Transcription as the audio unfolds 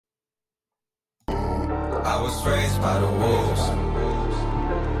I was raised by the wolves.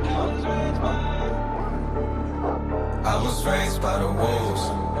 I was raised by the wolves.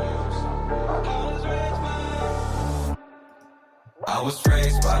 I was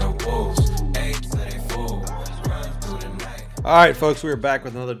raised by the wolves. Eight to they fool. Run through the night. All right, folks, we are back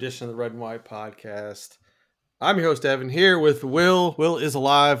with another edition of the Red and White Podcast. I'm your host, Evan, here with Will. Will is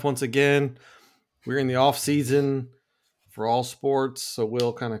alive once again. We're in the off season for all sports, so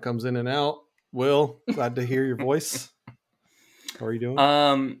Will kind of comes in and out. Will, glad to hear your voice. How are you doing?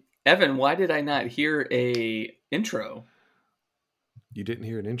 Evan, why did I not hear a intro? You didn't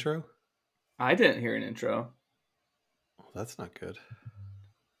hear an intro? I didn't hear an intro. Oh, that's not good.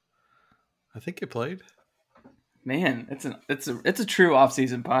 I think it played. Man, it's a true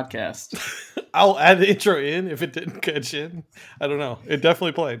off-season podcast. I'll add the intro in if it didn't catch in. I don't know. It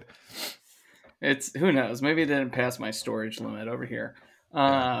definitely played. It's who knows? Maybe it didn't pass my storage limit over here.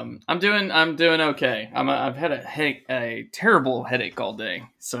 I'm doing okay. I've had a terrible headache all day,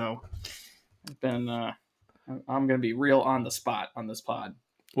 so I've been I'm gonna be real on the spot on this pod.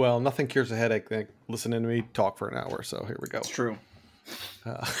 Well, nothing cures a headache than listening to me talk for an hour. So here we go. It's true.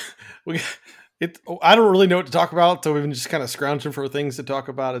 I don't really know what to talk about, so we've been just kind of scrounging for things to talk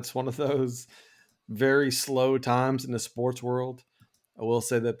about. It's one of those very slow times in the sports world. I will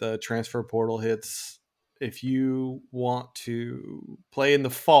say that the transfer portal hits. If you want to play in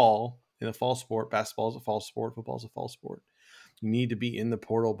the fall sport, basketball is a fall sport, football is a fall sport, you need to be in the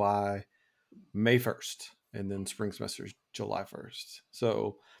portal by May 1st, and then spring semester is July 1st.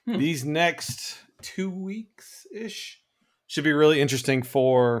 So these next 2 weeks-ish should be really interesting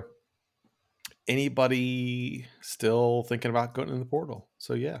for anybody still thinking about going in the portal.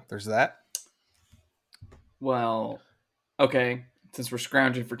 So yeah, there's that. Well, okay. Since we're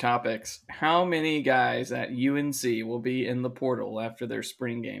scrounging for topics, how many guys at UNC will be in the portal after their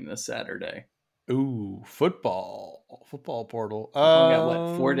spring game this Saturday? Ooh, football portal. We got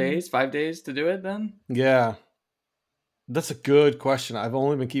what, 4 days, 5 days to do it then? Yeah, that's a good question. I've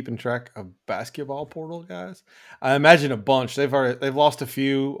only been keeping track of basketball portal guys. I imagine a bunch. They've lost a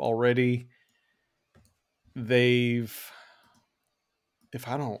few already. If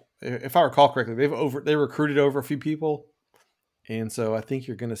I recall correctly, they recruited over a few people. And so I think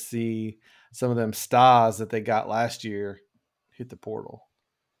you're going to see some of them stars that they got last year hit the portal.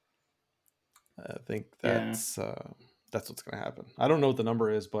 I think that's what's going to happen. I don't know what the number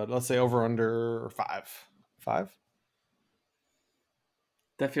is, but let's say over under 5. 5?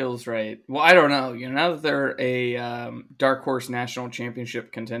 That feels right. Well, I don't know. Now that they're a dark horse national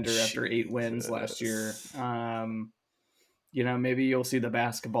championship contender after 8 wins last year, maybe you'll see the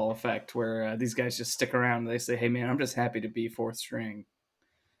basketball effect where these guys just stick around and they say, hey, man, I'm just happy to be fourth string.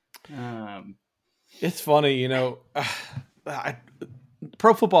 It's funny,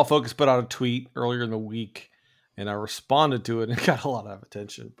 Pro Football Focus put out a tweet earlier in the week, and I responded to it, and it got a lot of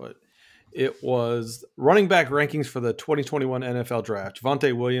attention, but it was running back rankings for the 2021 NFL Draft.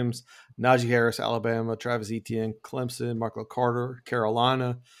 Javonte Williams, Najee Harris, Alabama, Travis Etienne, Clemson, Michael Carter,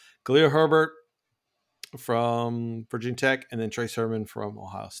 Carolina, Khalil Herbert from Virginia Tech, and then Trey Sermon from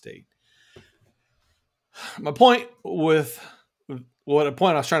Ohio State. My point I was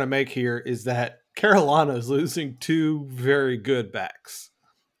trying to make here is that Carolina is losing 2 very good backs.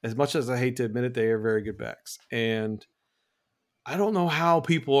 As much as I hate to admit it, they are very good backs. And I don't know how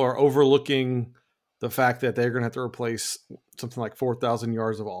people are overlooking the fact that they're going to have to replace something like 4,000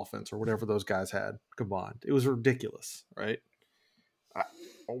 yards of offense or whatever those guys had combined. It was ridiculous, right?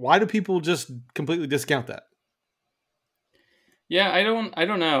 Why do people just completely discount that? Yeah, I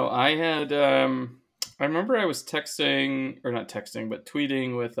don't know. I had I remember I was tweeting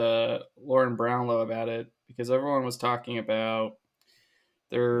with Lauren Brownlow about it because everyone was talking about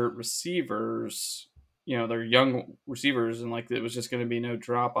their receivers, their young receivers, and like it was just going to be no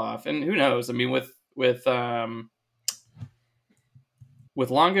drop off. And who knows? I mean, with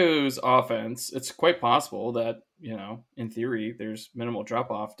Longo's offense, it's quite possible that in theory, there's minimal drop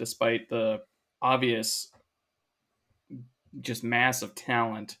off despite the obvious just massive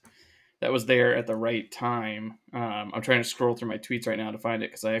talent that was there at the right time. I'm trying to scroll through my tweets right now to find it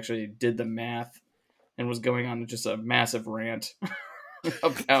because I actually did the math and was going on just a massive rant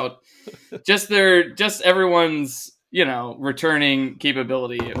about just everyone's returning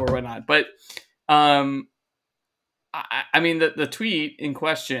capability or whatnot. But I mean the tweet in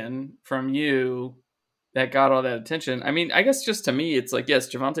question from you that got all that attention. I mean, I guess just to me, it's like,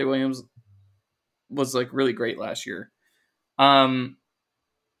 yes, Javonte Williams was like really great last year. I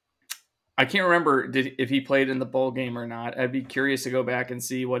can't remember if he played in the bowl game or not. I'd be curious to go back and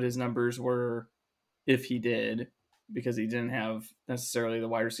see what his numbers were if he did, because he didn't have necessarily the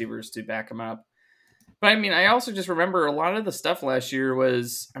wide receivers to back him up. But I mean, I also just remember a lot of the stuff last year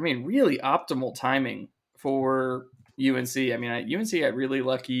was, I mean, really optimal timing for UNC. I mean, UNC got really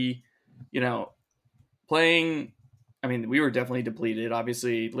lucky, you know, playing. I mean, we were definitely depleted.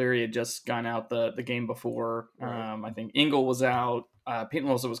 Obviously, Leary had just gone out the game before. Right. I think Engel was out. Peyton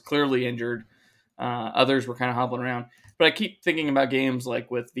Wilson was clearly injured. Others were kind of hobbling around. But I keep thinking about games like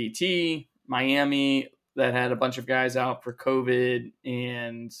with VT, Miami, that had a bunch of guys out for COVID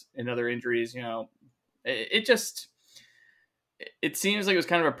and other injuries. You know, it just it seems like it was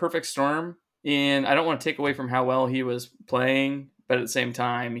kind of a perfect storm. And I don't want to take away from how well he was playing, but at the same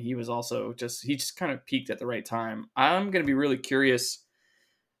time, he was also he just kind of peaked at the right time. I'm going to be really curious.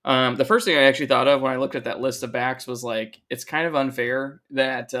 The first thing I actually thought of when I looked at that list of backs was like, it's kind of unfair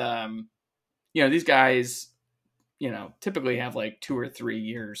that, these guys, typically have like 2 or 3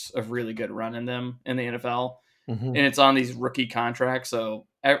 years of really good run in them in the NFL. Mm-hmm. And it's on these rookie contracts. So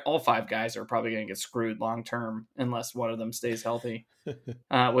all 5 guys are probably going to get screwed long term unless one of them stays healthy.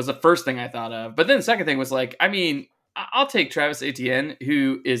 Was the first thing I thought of. But then the second thing was like, I mean, I'll take Travis Etienne,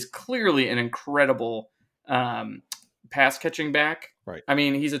 who is clearly an incredible pass catching back. Right. I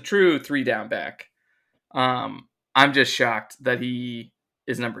mean, he's a true 3-down back. I'm just shocked that he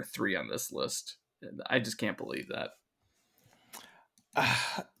is number 3 on this list. I just can't believe that.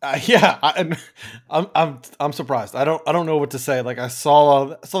 I'm surprised. I don't know what to say. Like I saw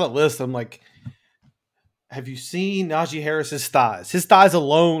that list. I'm like, have you seen Najee Harris's thighs? His thighs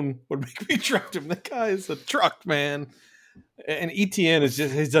alone would make me draft him. That guy is a truck, man. And ETN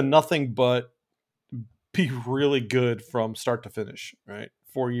he's done nothing but be really good from start to finish. Right,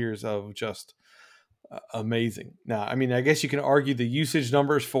 4 years of just amazing. Now, I mean, I guess you can argue the usage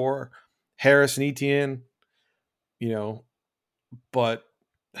numbers for Harris and ETN, but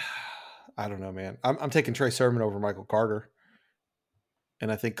I don't know, man. I'm taking Trey Sermon over Michael Carter.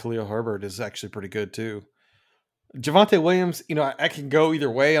 And I think Khalil Herbert is actually pretty good too. Javonte Williams, I can go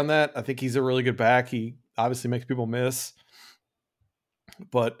either way on that. I think he's a really good back. He obviously makes people miss.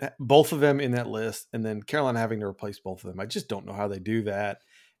 But both of them in that list, and then Carolina having to replace both of them. I just don't know how they do that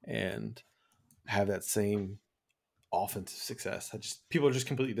and have that same offensive success. People are just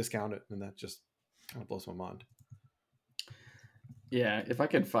completely discount it, and that just kind of blows my mind. Yeah, if I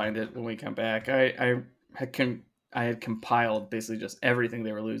can find it when we come back, I had compiled basically just everything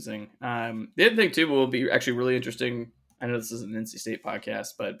they were losing. The other thing too will be actually really interesting. I know this is an NC State podcast,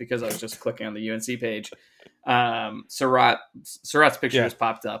 but because I was just clicking on the UNC page, Surratt's picture just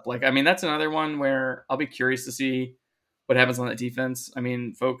popped up. Like, I mean, that's another one where I'll be curious to see what happens on that defense. I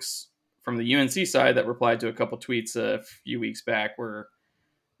mean, folks from the UNC side that replied to a couple tweets a few weeks back were,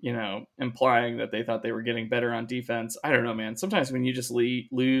 implying that they thought they were getting better on defense. I don't know, man. Sometimes when you just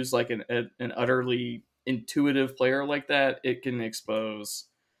lose like an utterly intuitive player like that, it can expose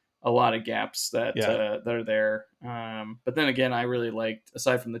a lot of gaps that are there. But then again, I really liked,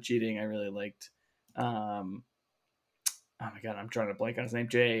 aside from the cheating, I really liked, oh my God, I'm trying to blank on his name,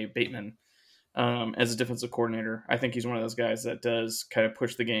 Jay Bateman, as a defensive coordinator. I think he's one of those guys that does kind of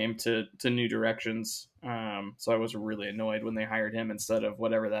push the game to new directions. So I was really annoyed when they hired him instead of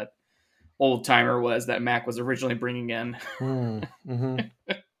whatever that old timer was that Mac was originally bringing in. Mm-hmm.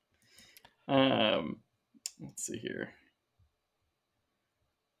 Let's see here.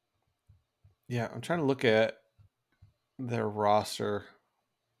 Yeah, I'm trying to look at their roster.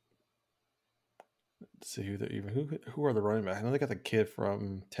 Let's see who are the running backs. I know they got the kid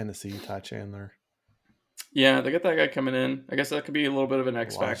from Tennessee, Ty Chandler. Yeah, they got that guy coming in. I guess that could be a little bit of an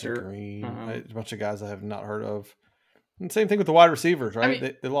X factor. Green, a bunch of guys I have not heard of. And same thing with the wide receivers, right? I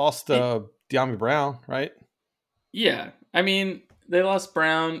mean, they lost De'Ami Brown, right? Yeah, I mean they lost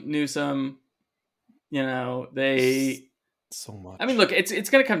Brown, Newsome. They so much. I mean, look, it's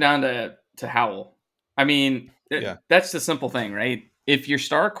going to come down to Howell. I mean, that's the simple thing, right? If your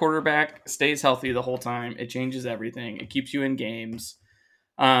star quarterback stays healthy the whole time, it changes everything. It keeps you in games.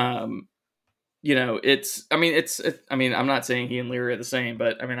 I'm not saying he and Leary are the same,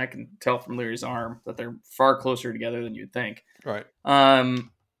 but I mean, I can tell from Leary's arm that they're far closer together than you'd think. Right.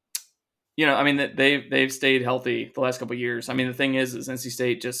 They've stayed healthy the last couple of years. I mean, the thing is NC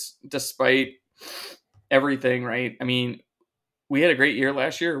State, just despite everything, right? I mean, we had a great year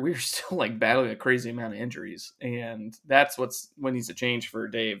last year. We were still like battling a crazy amount of injuries, and that's what needs to change for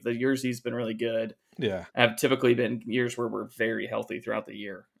Dave. The years he's been really good, have typically been years where we're very healthy throughout the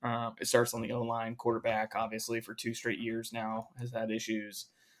year. It starts on the O-line. Quarterback, obviously, for 2 straight years now has had issues.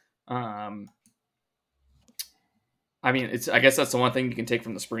 I guess that's the one thing you can take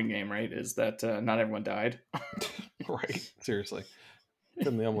from the spring game, right? Is that not everyone died. Right. Seriously.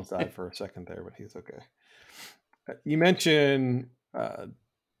 They almost died for a second there, but he's okay. You mentioned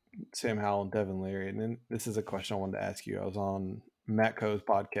Sam Howell and Devin Leary. And then this is a question I wanted to ask you. I was on Matt Coe's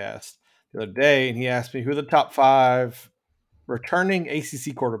podcast the other day, and he asked me who are the top 5 returning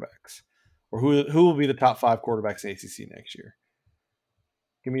ACC quarterbacks, or who will be the top 5 quarterbacks in ACC next year.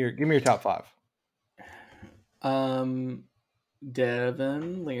 Give me your top 5.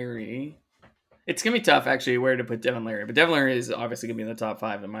 Devin Leary. It's gonna be tough actually where to put Devin Leary, but Devin Leary is obviously gonna be in the top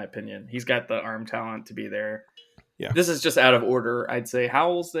 5 in my opinion. He's got the arm talent to be there. Yeah. This is just out of order. I'd say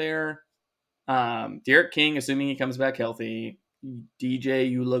Howell's there. Derek King, assuming he comes back healthy.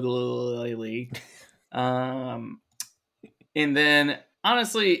 DJ Uiagalelei. And then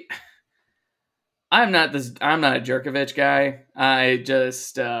honestly, I'm not a Jerkovich guy. I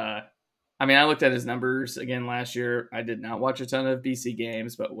looked at his numbers again last year. I did not watch a ton of BC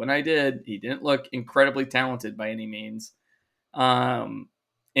games, but when I did, he didn't look incredibly talented by any means. And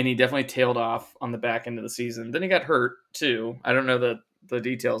he definitely tailed off on the back end of the season. Then he got hurt too. I don't know the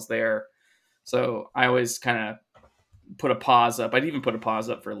details there. So I always kind of put a pause up. I'd even put a pause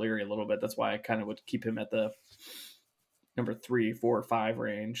up for Leary a little bit. That's why I kind of would keep him at the number 3, 4, 5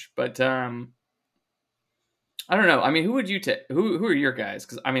 range. But I don't know. I mean, who would you take? Who are your guys?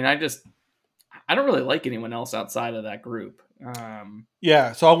 Because I don't really like anyone else outside of that group.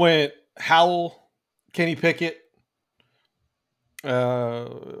 Yeah, so I went Howell, Kenny Pickett,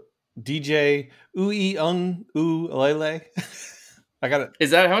 DJ Uiagalelei. I got it. Is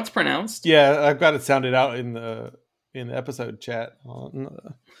that how it's pronounced? Yeah, I've got it sounded out in the episode chat on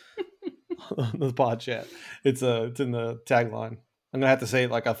the pod chat. It's in the tagline. I'm gonna have to say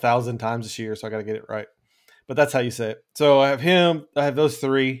it like 1,000 times this year, so I got to get it right. But that's how you say it. So I have him. I have those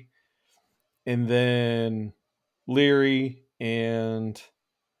 3, and then Leary, and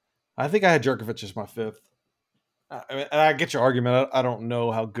I think I had Jerkovich as my 5th. I get your argument. I don't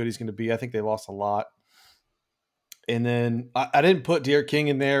know how good he's going to be. I think they lost a lot. And then I didn't put Derek King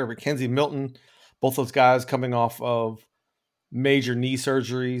in there, but Kenzie Milton, both those guys coming off of major knee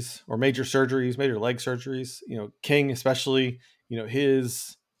surgeries or major leg surgeries. King especially,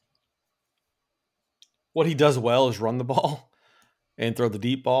 what he does well is run the ball and throw the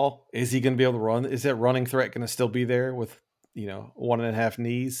deep ball. Is he going to be able to run? Is that running threat going to still be there with, 1.5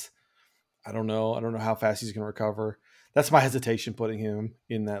 knees? I don't know. I don't know how fast he's going to recover. That's my hesitation putting him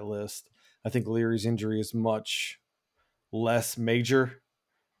in that list. I think Leary's injury is much less major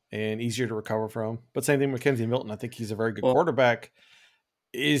and easier to recover from. But same thing with Kenzie Milton. I think he's a very good quarterback.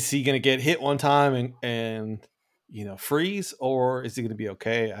 Is he going to get hit one time and freeze, or is he going to be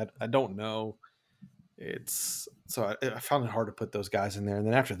okay? I don't know. I found it hard to put those guys in there. And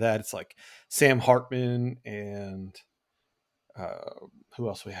then after that, it's like Sam Hartman and who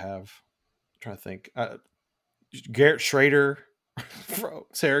else we have? I'm trying to think. Garrett Schrader from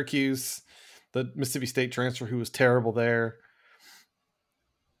Syracuse, the Mississippi State transfer who was terrible there.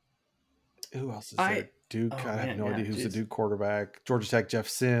 Who else is there? Duke. I have no idea who's the Duke quarterback. Georgia Tech, Jeff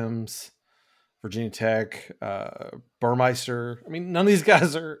Sims. Virginia Tech, Burmeister. I mean, none of these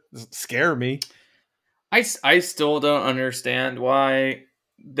guys scare me. I still don't understand why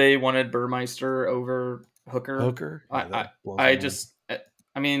they wanted Burmeister over Hooker. Hooker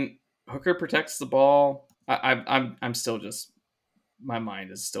protects the ball. I'm still just, my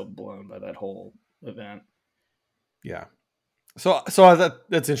mind is still blown by that whole event. Yeah. So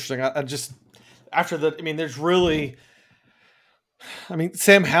that's interesting. I just, after that, there's really,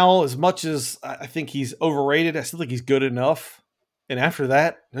 Sam Howell, as much as I think he's overrated, I still think he's good enough. And after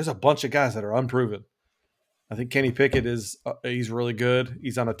that, there's a bunch of guys that are unproven. I think Kenny Pickett he's really good.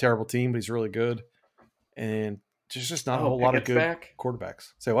 He's on a terrible team, but he's really good. And there's just not a whole lot of good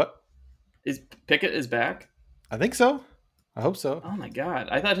quarterbacks. Say what? Is Pickett is back? I think so. I hope so. Oh my God.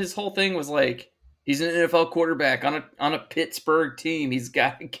 I thought his whole thing was like, he's an NFL quarterback on a Pittsburgh team. He's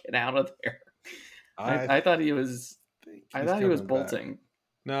got to get out of there. I thought he was bolting. Back.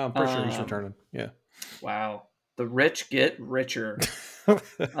 No, I'm pretty sure he's returning. Yeah. Wow. The rich get richer.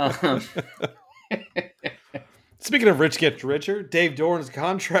 Speaking of rich get richer, Dave Doran's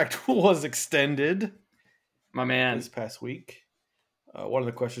contract was extended. My man. This past week. One of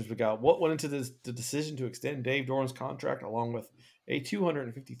the questions we got, what went into the decision to extend Dave Doran's contract along with a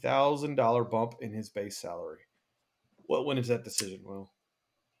 $250,000 bump in his base salary? What went into that decision, Will?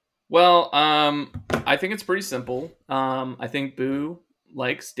 Well, I think it's pretty simple. I think Boo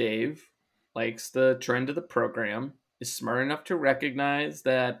likes Dave, likes the trend of the program, is smart enough to recognize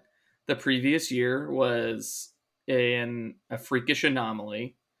that the previous year was a freakish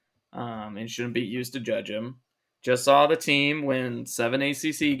anomaly and shouldn't be used to judge him. Just saw the team win 7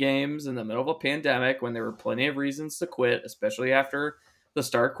 ACC games in the middle of a pandemic when there were plenty of reasons to quit, especially after the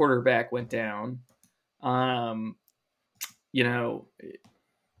star quarterback went down.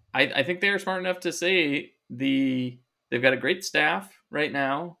 I think they're smart enough to say they've got a great staff right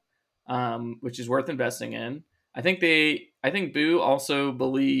now, which is worth investing in. I think Boo also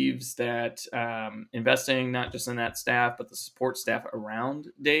believes that investing not just in that staff but the support staff around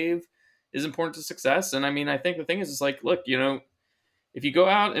Dave is important to success. And I mean, I think the thing is like, look, if you go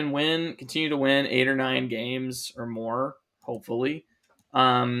out and continue to win 8 or 9 games or more, hopefully,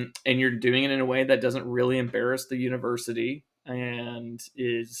 and you're doing it in a way that doesn't really embarrass the university and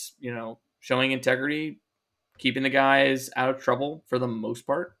is, showing integrity, keeping the guys out of trouble for the most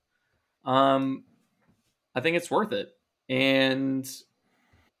part, I think it's worth it. And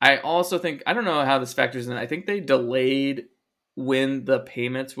I also think, I don't know how this factors in. I think they delayed when the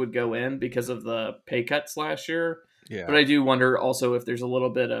payments would go in because of the pay cuts last year. Yeah. But I do wonder also if there's a little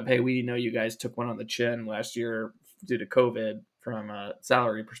bit of, hey, we know you guys took one on the chin last year due to COVID from a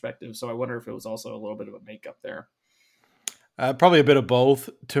salary perspective. So I wonder if it was also a little bit of a makeup there. Probably a bit of both.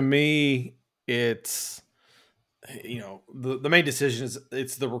 To me, it's, the main decision is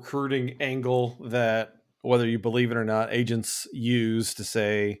it's the recruiting angle that, whether you believe it or not, agents use to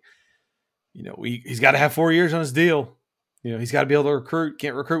say, he's got to have 4 years on his deal. He's got to be able to recruit.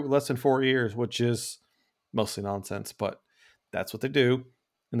 Can't recruit with less than 4 years, which is mostly nonsense, but that's what they do.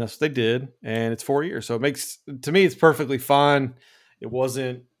 And that's what they did. And it's 4 years. So to me, it's perfectly fine. It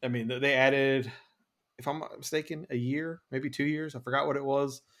wasn't, they added, if I'm not mistaken, a year, maybe 2 years. I forgot what it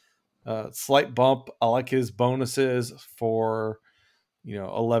was. Slight bump. I like his bonuses for,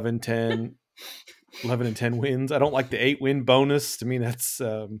 11 and 10 wins. I don't like the 8-win bonus. To me, that's,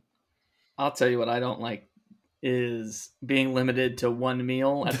 I'll tell you what I don't like is being limited to one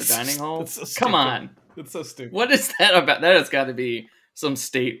meal at the dining hall. So Come on. It's so stupid. What is that about? That has got to be some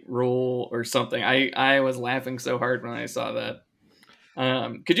state rule or something. I was laughing so hard when I saw that.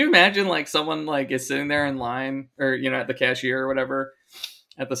 Could you imagine like someone like is sitting there in line or, at the cashier or whatever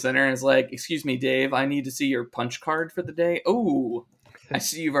at the center and is like, excuse me, Dave, I need to see your punch card for the day. Oh, I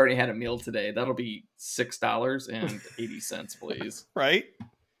see you've already had a meal today. That'll be $6.80, please. Right?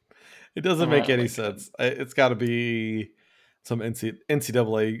 It doesn't make any sense. It's got to be some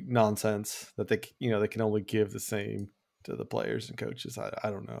NCAA nonsense that they can only give the same to the players and coaches. I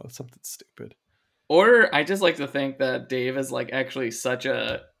don't know. It's something stupid. Or I just like to think that Dave is like actually such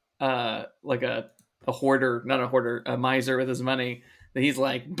a hoarder, not a hoarder, a miser with his money, that he's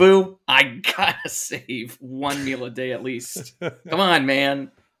like, boo, I gotta save one meal a day at least. Come on,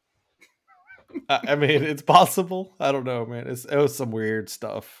 man. It's possible. I don't know, man. It was some weird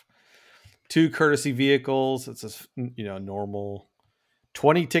stuff. 2 courtesy vehicles. It's just, normal.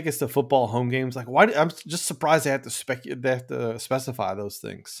 20 tickets to football home games. Like, why? I'm just surprised they have to specify those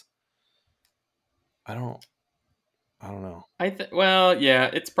things. I don't know. Well, yeah,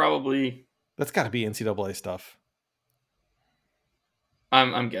 it's probably, that's got to be NCAA stuff.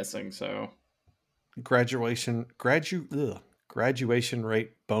 I'm guessing so. Graduation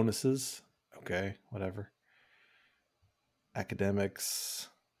rate bonuses. Okay, whatever. Academics.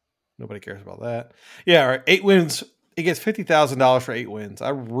 Nobody cares about that. Yeah, all right. 8 wins. He gets $50,000 for 8 wins. I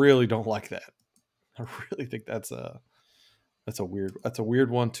really don't like that. I really think that's a weird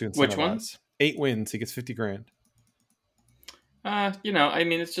one to incentivize. Which one? 8 wins. He gets $50,000.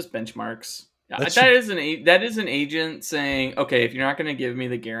 It's just benchmarks. That is an agent saying, okay, if you're not going to give me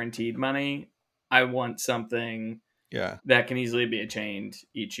the guaranteed money, I want something that can easily be attained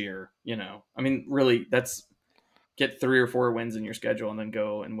each year. Really, that's get 3 or 4 wins in your schedule and then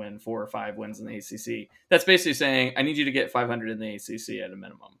go and win 4 or 5 wins in the ACC. That's basically saying, I need you to get 500 in the ACC at a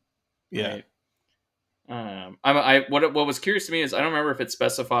minimum. Yeah. Right? What was curious to me is I don't remember if it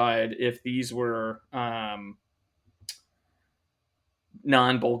specified if these were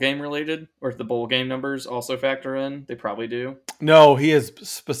non-bowl game related, or if the bowl game numbers also factor in. They probably do. No, he has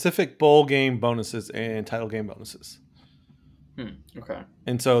specific bowl game bonuses and title game bonuses. Okay.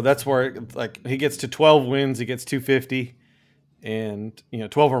 And so that's where he gets to 12 wins, he gets $250, and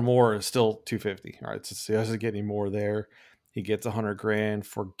 12 or more is still $250. All right, so he doesn't get any more there. He gets $100,000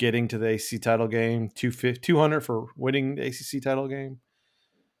 for getting to the ACC title game, $200 for winning the ACC title game.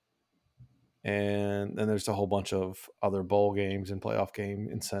 And then there's a whole bunch of other bowl games and playoff game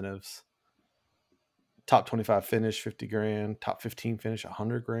incentives. Top 25 finish, $50,000. Top 15 finish,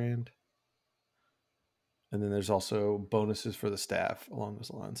 $100,000. And then there's also bonuses for the staff along those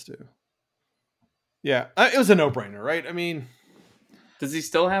lines too. Yeah, it was a no-brainer, right? Does he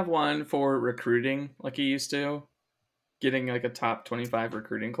still have one for recruiting like he used to? Getting like a top 25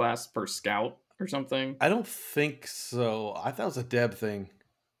 recruiting class per scout or something? I don't think so. I thought it was a Deb thing.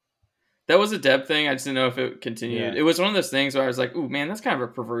 That was a Deb thing. I just didn't know if it continued. Yeah. It was one of those things where I was like, ooh, man, that's kind of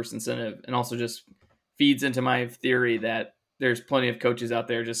a perverse incentive. And also just feeds into my theory that there's plenty of coaches out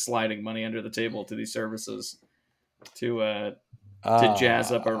there just sliding money under the table to these services to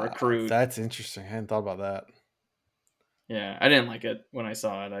jazz up a recruit. That's interesting. I hadn't thought about that. Yeah, I didn't like it when I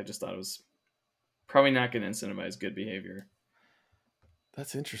saw it. I just thought it was probably not going to incentivize good behavior.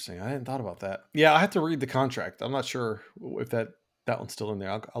 That's interesting. I hadn't thought about that. Yeah, I have to read the contract. I'm not sure if that one's still in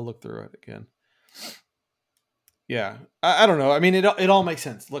there. I'll look through it again. Yeah, I don't know. I mean, it all makes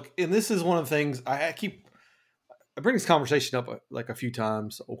sense. Look, and this is one of the things I bring this conversation up like a few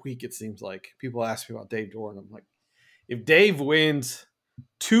times a week. It seems like people ask me about Dave Doran. I'm like, if Dave wins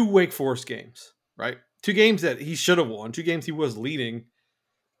 2 Wake Forest games, right? 2 games that he should have won, 2 games he was leading.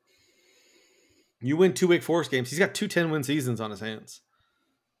 You win 2 Wake Forest games. He's got 2 10-win seasons on his hands.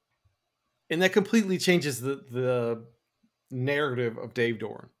 And that completely changes the narrative of Dave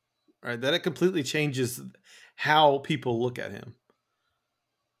Doran, right? That it completely changes how people look at him.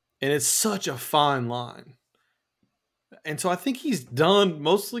 And it's such a fine line. And so I think he's done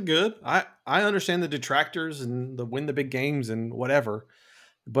mostly good. I understand the detractors and the win the big games and whatever,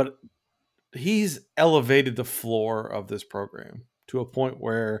 but he's elevated the floor of this program to a point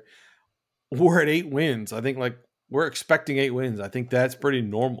where we're at 8 wins. I think like we're expecting 8 wins. I think that's pretty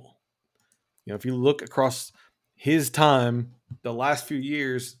normal. You know, if you look across his time, the last few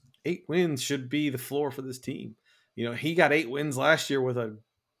years, 8 wins should be the floor for this team. You know, he got 8 wins last year with a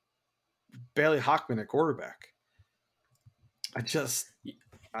Bailey Hockman at quarterback. I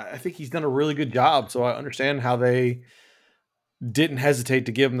think he's done a really good job. So I understand how they didn't hesitate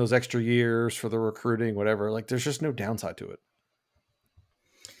to give him those extra years for the recruiting, whatever. Like, there's just no downside to it.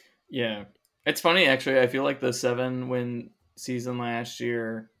 Yeah. It's funny, actually. I feel like the 7-win season last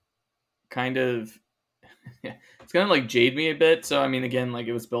year kind of it's gonna like jade me a bit. So I mean, again, like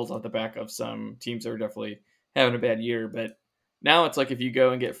it was built off the back of some teams that were definitely having a bad year, but now it's like if you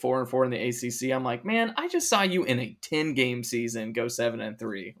go and get 4-4 in the ACC, I'm like, man, I just saw you in a 10-game season go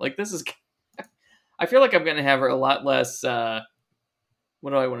 7-3. Like this is, I feel like I'm gonna have a lot less. What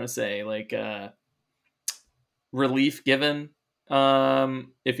do I want to say? Like relief given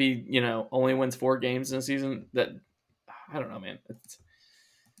if he only wins 4 games in a season. That I don't know, man.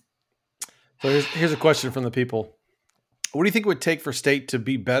 So here's a question from the people. What do you think it would take for State to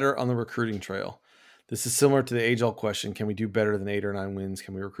be better on the recruiting trail? This is similar to the age-old question. Can we do better than 8 or 9 wins?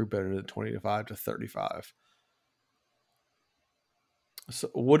 Can we recruit better than 25 to 35? So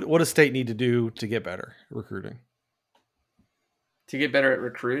what does State need to do to get better at recruiting? To get better at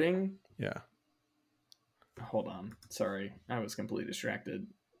recruiting? Yeah. Hold on. Sorry. I was completely distracted.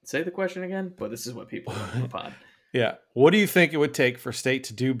 Say the question again, but this is what people want on the pod. Yeah. What do you think it would take for State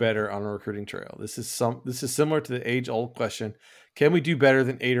to do better on a recruiting trail? This is similar to the age-old question. Can we do better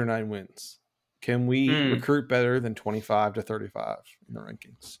than 8 or 9 wins? Can we recruit better than 25 to 35 in the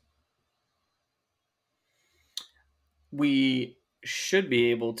rankings? We should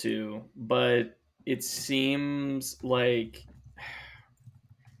be able to, but it seems like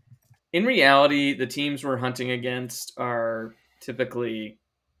in reality, the teams we're hunting against are typically,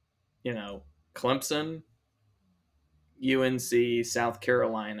 Clemson, UNC, South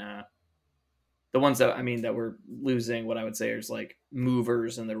Carolina, the ones that we're losing, what I would say is like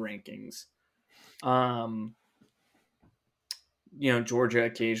movers in the rankings. Georgia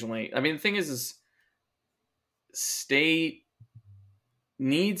occasionally. I mean, the thing is State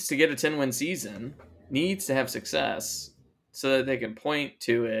needs to get a 10-win season, needs to have success so that they can point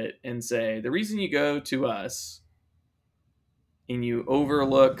to it and say, the reason you go to us and you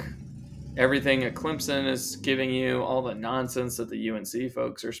overlook everything that Clemson is giving you, all the nonsense that the UNC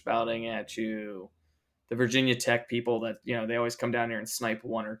folks are spouting at you, the Virginia Tech people that, they always come down here and snipe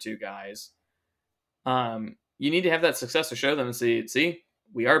 1 or 2 guys. You need to have that success to show them and see,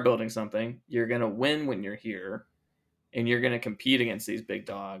 we are building something. You're going to win when you're here and you're going to compete against these big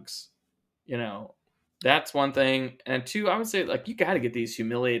dogs. That's one thing. And 2, I would say like, you got to get these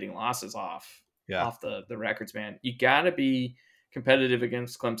humiliating losses off the records, man. You got to be competitive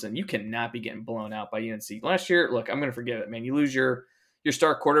against Clemson. You cannot be getting blown out by UNC. Last year, look, I'm going to forgive it, man. You lose your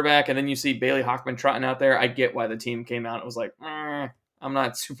star quarterback and then you see Bailey Hockman trotting out there. I get why the team came out and was like, I'm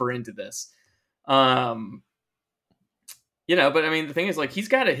not super into this. But I mean, the thing is like, he's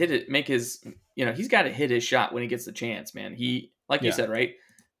got to hit it, he's got to hit his shot when he gets the chance, man. He, like you said, right?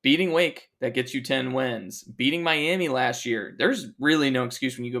 Beating Wake, that gets you 10 wins. Beating Miami last year, there's really no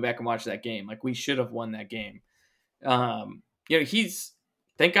excuse when you go back and watch that game. Like, we should have won that game. Thank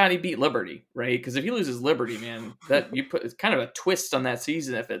God he beat Liberty, right? Because if he loses Liberty, man, it's kind of a twist on that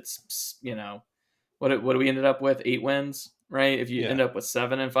season. If it's, what do we ended up with? 8 wins, right? If you end up with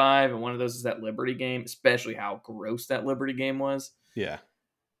 7 and 5, and one of those is that Liberty game, especially how gross that Liberty game was. Yeah.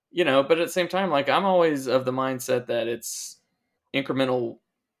 But at the same time, like, I'm always of the mindset that it's incremental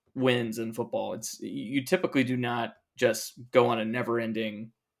wins in football. You typically do not just go on a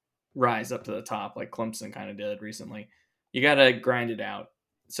never-ending rise up to the top like Clemson kind of did recently. You got to grind it out.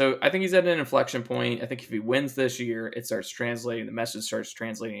 So I think he's at an inflection point. I think if he wins this year, it starts translating. The message starts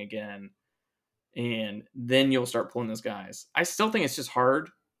translating again. And then you'll start pulling those guys. I still think it's just hard.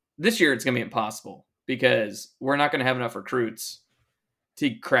 This year, it's going to be impossible because we're not going to have enough recruits to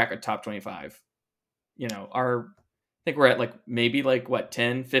crack a top 25. I think we're at maybe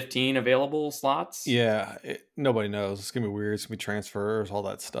 10, 15 available slots. Yeah, nobody knows. It's going to be weird. It's going to be transfers, all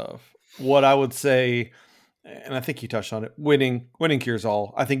that stuff. What I would say, and I think you touched on it, winning cures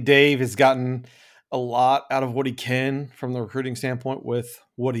all. I think Dave has gotten a lot out of what he can from the recruiting standpoint with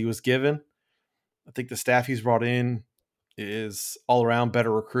what he was given. I think the staff he's brought in is all around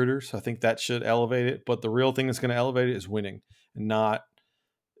better recruiters. So I think that should elevate it. But the real thing that's going to elevate it is winning and not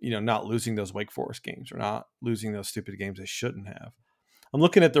losing those Wake Forest games or not losing those stupid games they shouldn't have. I'm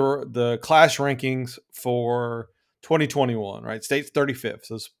looking at the class rankings for 2021, right? State's 35th.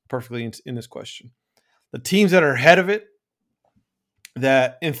 So it's perfectly in this question. The teams that are ahead of it,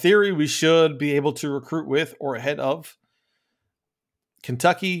 that in theory we should be able to recruit with or ahead of: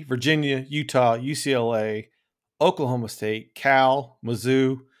 Kentucky, Virginia, Utah, UCLA, Oklahoma State, Cal,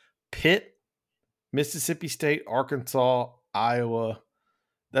 Mizzou, Pitt, Mississippi State, Arkansas, Iowa.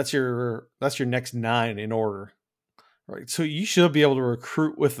 That's your next 9 in order, right? So you should be able to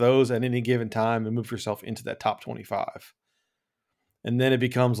recruit with those at any given time and move yourself into that top 25. And then it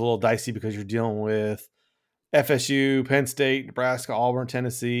becomes a little dicey because you're dealing with FSU, Penn State, Nebraska, Auburn,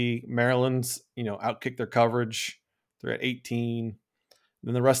 Tennessee, Maryland's, outkick their coverage. They're at 18.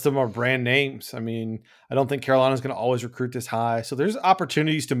 Then the rest of them are brand names. I mean, I don't think Carolina's going to always recruit this high. So there's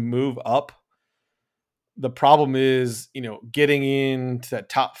opportunities to move up. The problem is, getting into that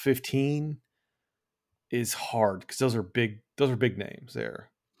top 15 is hard because those are big names there.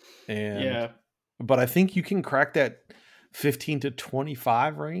 And yeah. But I think you can crack that 15 to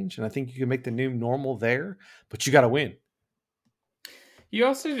 25 range, and I think you can make the new normal there, but you got to win. You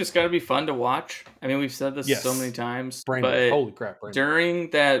also just got to be fun to watch. I mean, we've said this so many times, Brandon, but holy crap, Brandon. During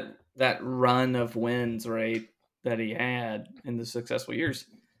that run of wins, right, that he had in the successful years,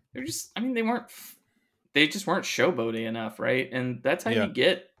 they just weren't showboating enough, right? And that's how you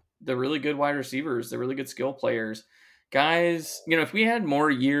get the really good wide receivers, the really good skill players. Guys, if we had more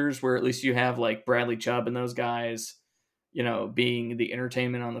years where at least you have like Bradley Chubb and those guys, being the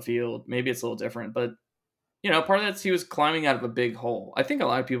entertainment on the field, maybe it's a little different, but part of that's he was climbing out of a big hole. I think a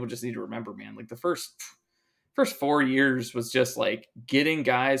lot of people just need to remember, man, like the first 4 years was just like getting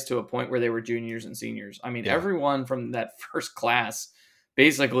guys to a point where they were juniors and seniors. I mean, everyone from that first class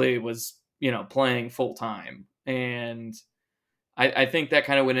basically was, playing full time. And I think that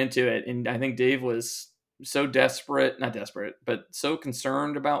kind of went into it. And I think Dave was so not desperate, but so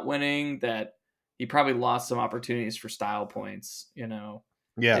concerned about winning that he probably lost some opportunities for style points,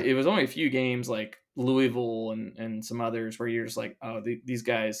 Yeah. It was only a few games like Louisville and some others where you're just like, oh, these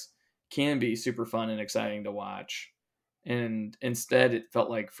guys can be super fun and exciting to watch. And instead, it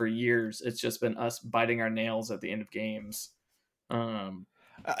felt like for years, it's just been us biting our nails at the end of games.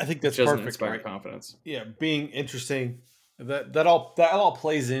 I think that's doesn't perfect. Inspire right? confidence. Yeah, being interesting. That all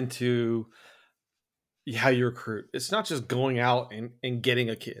plays into how you recruit. It's not just going out and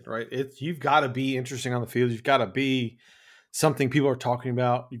getting a kid, right? You've got to be interesting on the field. You've got to be something people are talking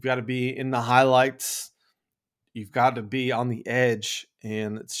about. You've got to be in the highlights. You've got to be on the edge,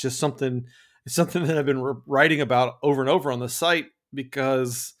 and it's just something. It's something that I've been writing about over and over on the site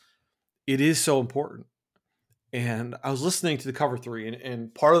because it is so important. And I was listening to the Cover 3,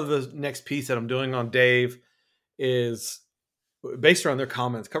 and part of the next piece that I'm doing on Dave is based around their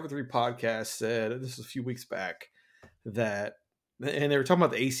comments. Cover 3 podcast said, this was a few weeks back, and they were talking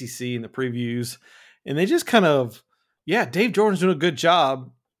about the ACC and the previews, and they just kind of, Dave Jordan's doing a good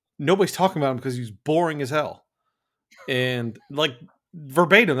job. Nobody's talking about him because he's boring as hell. And like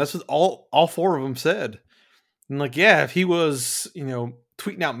verbatim, that's what all 4 of them said. And like, if he was,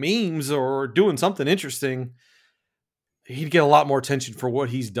 tweeting out memes or doing something interesting, he'd get a lot more attention for what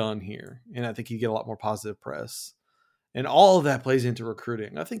he's done here. And I think he'd get a lot more positive press. And all of that plays into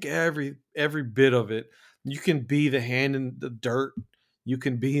recruiting. I think every bit of it, you can be the hand in the dirt. You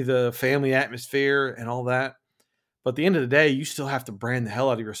can be the family atmosphere and all that. But at the end of the day, you still have to brand the hell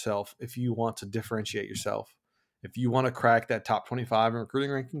out of yourself if you want to differentiate yourself. If you want to crack that top 25 in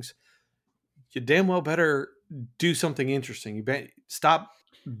recruiting rankings, you damn well better do something interesting. You stop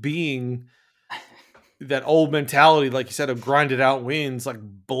being that old mentality, like you said, of grinded out wins, like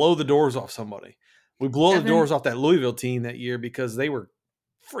blow the doors off somebody. We blow the doors off that Louisville team that year because they were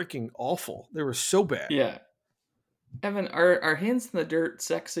freaking awful. They were so bad. Yeah. Evan, are hands in the dirt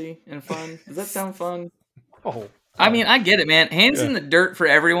sexy and fun? Does that sound fun? Oh, I mean, I get it, man. Hands Yeah. in the dirt for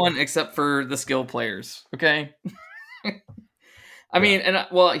everyone except for the skill players. Okay. I mean, and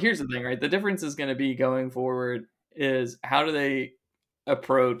well, here's the thing, right? The difference is going to be going forward is how do they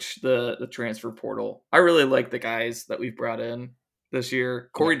approach the transfer portal? I really like the guys that we've brought in this year.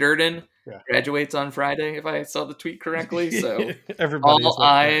 Corey Durden Yeah. graduates on Friday, if I saw the tweet correctly. So Everybody is all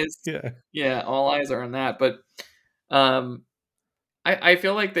like that. eyes, yeah, all eyes are on that. But I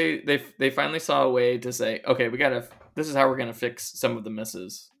feel like they finally saw a way to say, okay, this is how we're gonna fix some of the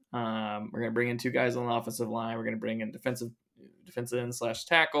misses. We're gonna bring in 2 guys on the offensive line. We're gonna bring in defensive end /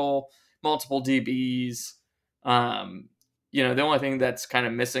 tackle, multiple DBs. The only thing that's kind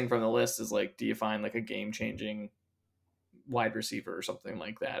of missing from the list is like, do you find like a game changing wide receiver or something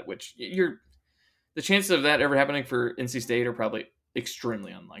like that? Which the chances of that ever happening for NC State are probably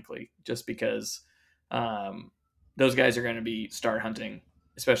extremely unlikely, just because those guys are going to be star hunting,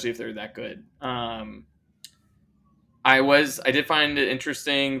 especially if they're that good. I did find it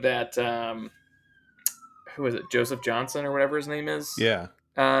interesting that who was it, Joseph Johnson or whatever his name is,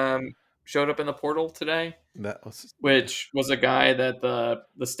 showed up in the portal today. Which was a guy that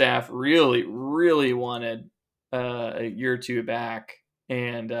the staff really, really wanted a year or two back,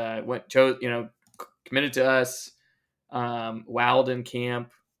 and committed to us, wowed in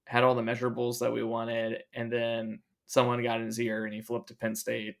camp, had all the measurables that we wanted, and then someone got in his ear and he flipped to Penn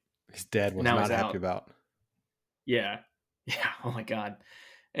State. His dad was not happy about. Yeah. Oh my God.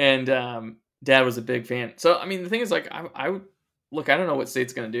 And dad was a big fan. So I mean, the thing is, like, I would look. I don't know what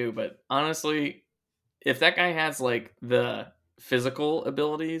State's going to do, but honestly, if that guy has like the physical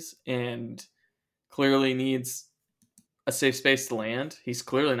abilities and clearly needs a safe space to land, he's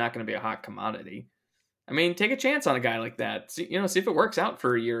clearly not going to be a hot commodity. I mean, take a chance on a guy like that. See if it works out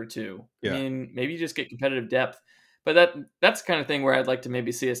for a year or two. Yeah. I mean, maybe you just get competitive depth. But that's the kind of thing where I'd like to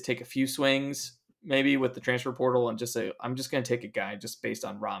maybe see us take a few swings, maybe with the transfer portal, and just say, I'm just going to take a guy just based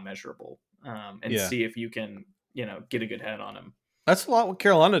on raw measurable, and see if you can, get a good head on him. That's a lot what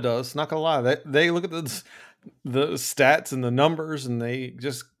Carolina does. Not gonna lie, they look at the stats and the numbers, and they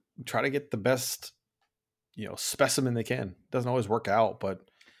just try to get the best, specimen they can. Doesn't always work out, but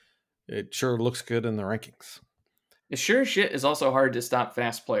it sure looks good in the rankings. It sure as shit is also hard to stop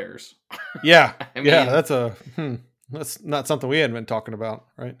fast players. Yeah, that's not something we hadn't been talking about,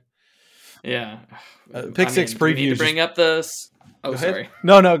 right? Yeah. Pick six previews. Do we need to bring up this? Oh, sorry.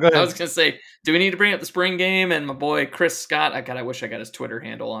 No, go ahead. I was gonna say, do we need to bring up the spring game and my boy Chris Scott? I wish I got his Twitter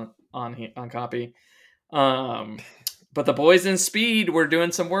handle on copy. But the boys in speed were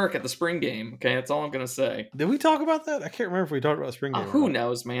doing some work at the spring game. Okay, that's all I'm gonna say. Did we talk about that? I can't remember if we talked about spring game. Who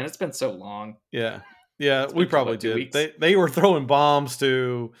knows, man? It's been so long. Yeah, we probably did. They were throwing bombs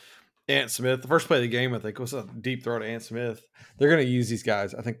to Ant Smith. The first play of the game, I think, was a deep throw to Ant Smith. They're going to use these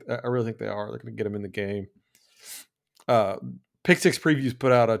guys. I really think they are. They're going to get them in the game. Pick Six Previews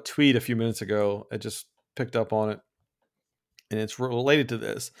put out a tweet a few minutes ago. I just picked up on it, and it's related to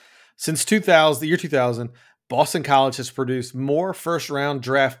this. Since the year 2000, Boston College has produced more first-round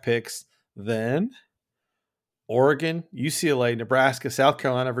draft picks than Oregon, UCLA, Nebraska, South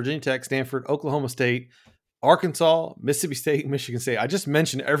Carolina, Virginia Tech, Stanford, Oklahoma State, Arkansas, Mississippi State, Michigan State. I just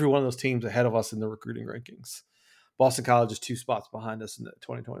mentioned every one of those teams ahead of us in the recruiting rankings. Boston College is 2 spots behind us in the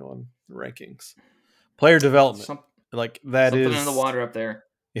 2021 rankings. Player development, something is in the water up there.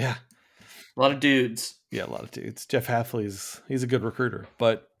 Yeah, a lot of dudes. Yeah, a lot of dudes. Jeff Hafley's he's a good recruiter,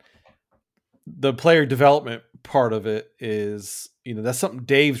 but the player development part of it is, that's something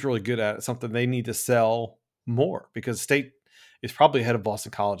Dave's really good at. It's something they need to sell more, because State is probably ahead of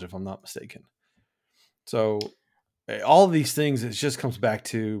Boston College, if I'm not mistaken. So all of these things, it just comes back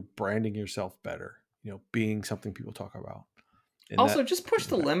to branding yourself better, being something people talk about. And also, just push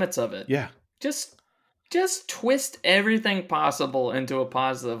the limits of it. Yeah. Just twist everything possible into a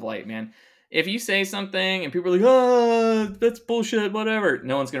positive light, man. If you say something and people are like, oh, that's bullshit, whatever,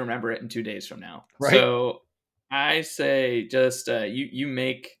 no one's going to remember it in 2 days from now. Right. So I say just you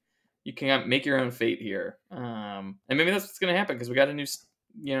can make your own fate here. And maybe that's what's going to happen, because we got a new,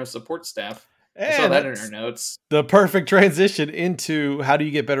 support staff. I saw that in our notes. The perfect transition into how do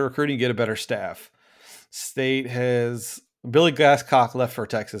you get better recruiting, get a better staff. State has Billy Glasscock left for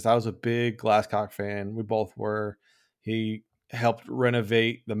Texas. I was a big Glasscock fan. We both were. He helped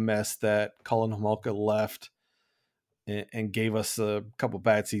renovate the mess that Colin Homolka left and gave us a couple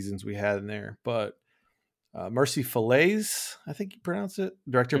bad seasons we had in there. But Mercy Falaise, I think you pronounce it,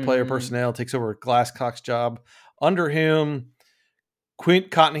 director of player personnel, takes over Glasscock's job. Under him,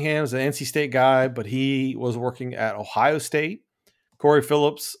 Quint Cottingham is an NC State guy, but he was working at Ohio State. Corey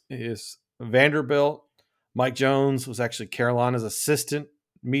Phillips is Vanderbilt. Mike Jones was actually Carolina's assistant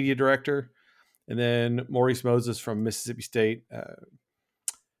media director. And then Maurice Moses from Mississippi State.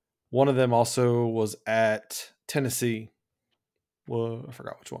 One of them also was at Tennessee. Well, I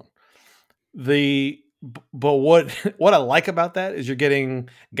forgot which one. But what I like about that is you're getting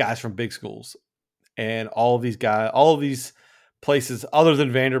guys from big schools, and all of these places other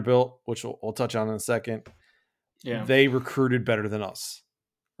than Vanderbilt, which we'll touch on in a second. Yeah. They recruited better than us,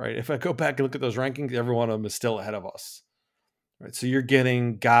 right? If I go back and look at those rankings, every one of them is still ahead of us, right? So you're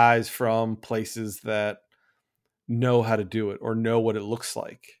getting guys from places that know how to do it or know what it looks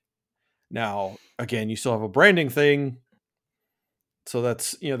like. Now, again, you still have a branding thing, so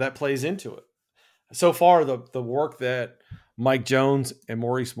that's that plays into it. So far, the work that Mike Jones and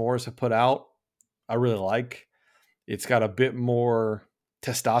Maurice Morris have put out, I really like. It's got a bit more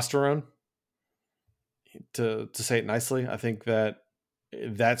testosterone, to say it nicely. I think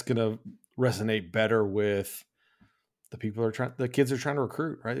that's going to resonate better with the the kids are trying to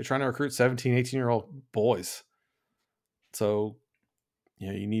recruit, right? They're trying to recruit 17, 18-year-old boys. So,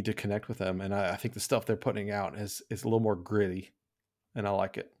 you need to connect with them. And I think the stuff they're putting out is a little more gritty, and I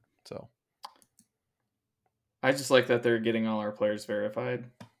like it. So I just like that they're getting all our players verified.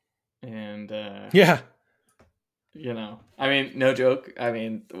 And yeah. I mean, no joke. I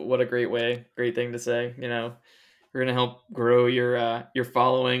mean, what a great thing to say. We're gonna help grow your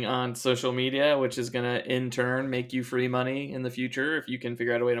following on social media, which is gonna in turn make you free money in the future if you can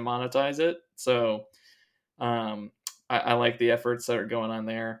figure out a way to monetize it. So, I like the efforts that are going on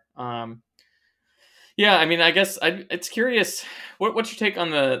there. Yeah, I mean, I guess it's curious. What's your take on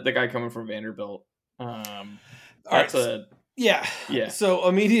the guy coming from Vanderbilt? That's yeah. Yeah. So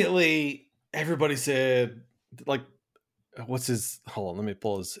immediately everybody said, like, what's his? Hold on, let me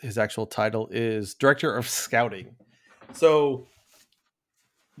pull his actual title is Director of Scouting. So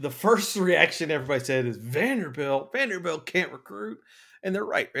the first reaction everybody said is Vanderbilt can't recruit, and they're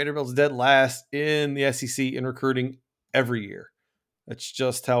right. Vanderbilt's dead last in the SEC in recruiting every year. That's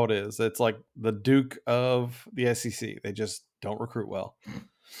just how it is. It's like the Duke of the SEC. They just don't recruit well.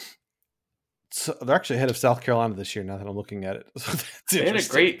 So they're actually ahead of South Carolina this year. Now that I'm looking at it, so they had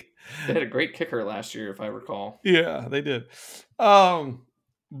a great kicker last year, if I recall. Yeah, they did.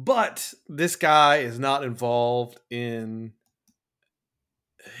 But this guy is not involved in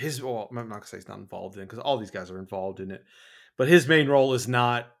his. Well, I'm not gonna say he's not involved in because all these guys are involved in it. But his main role is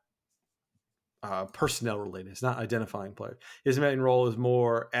not personnel related. It's not identifying players. His main role is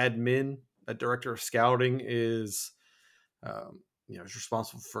more admin. A director of scouting is, is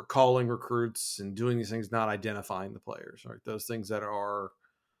responsible for calling recruits and doing these things, not identifying the players. Right, those things that are.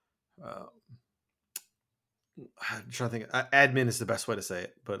 I'm trying to think. Admin is the best way to say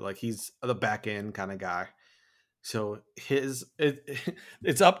it, but like he's the back end kind of guy. So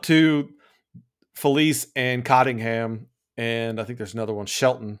it's up to Felice and Cottingham, and I think there's another one.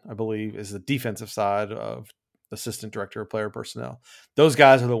 Shelton, I believe, is the defensive side of assistant director of player personnel. Those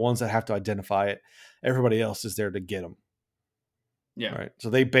guys are the ones that have to identify it. Everybody else is there to get them. Yeah. Right.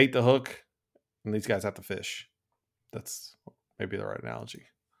 So they bait the hook, and these guys have to fish. That's maybe the right analogy.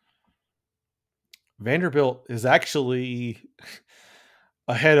 Vanderbilt is actually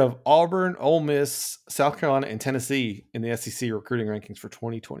ahead of Auburn, Ole Miss, South Carolina, and Tennessee in the SEC recruiting rankings for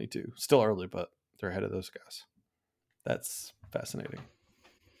 2022. Still early, but they're ahead of those guys. That's fascinating.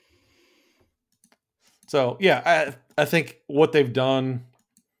 So, yeah, I think what they've done,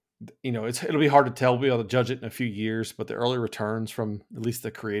 it'll be hard to tell. We'll be able to judge it in a few years, but the early returns from at least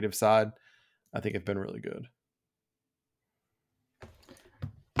the creative side, I think have been really good.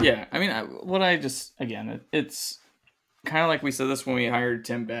 Yeah, I mean, it's kind of like we said this when we hired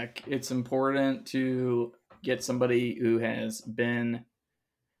Tim Beck. It's important to get somebody who has been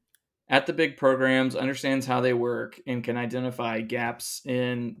at the big programs, understands how they work, and can identify gaps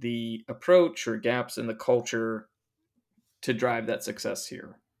in the approach or gaps in the culture to drive that success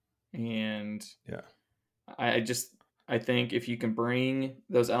here. And yeah, I think if you can bring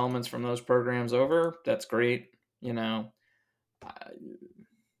those elements from those programs over, that's great.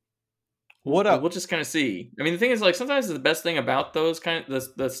 We'll just kind of see. I mean, the thing is, like, sometimes the best thing about those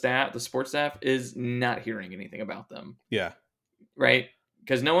the sports staff is not hearing anything about them. Yeah. Right?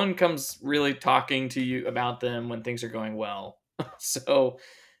 Because no one comes really talking to you about them when things are going well. So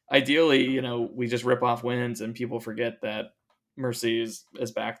ideally, we just rip off wins and people forget that Mercy is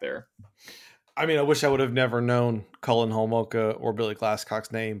back there. I mean, I wish I would have never known Cullen Homolka or Billy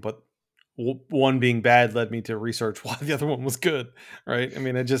Glasscock's name, but one being bad led me to research why the other one was good, right? I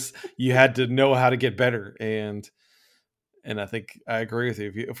mean, you had to know how to get better, and I think I agree with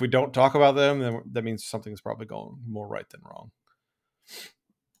you. If we don't talk about them, then that means something's probably going more right than wrong.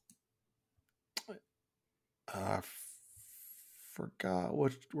 I forgot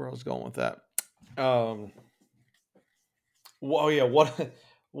where I was going with that. Well, yeah,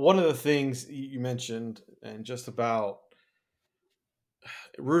 one of the things you mentioned, and just about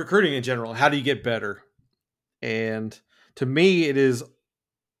recruiting in general, how do you get better? And to me, it is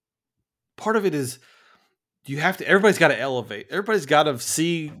part of it is you have to. Everybody's got to elevate. Everybody's got to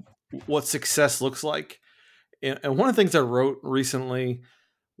see what success looks like. And one of the things I wrote recently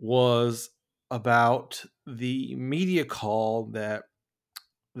was about the media call that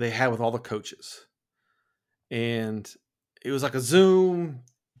they had with all the coaches. And it was like a Zoom,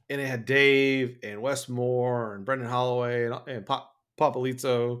 and it had Dave and Wes Moore and Brendan Holloway and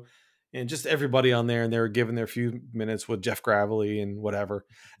Papalizzo and just everybody on there. And they were giving their few minutes with Jeff Gravely and whatever.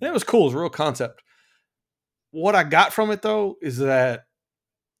 And it was cool. It was a real concept. What I got from it, though, is that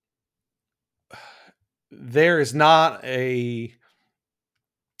there is not a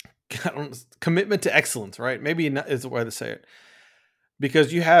commitment to excellence, right? Maybe is the way to say it.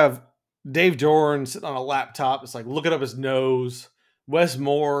 Because you have Dave Doran sitting on a laptop. It's like looking up his nose. Wes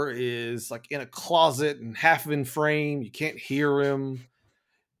Moore is like in a closet and half in frame. You can't hear him.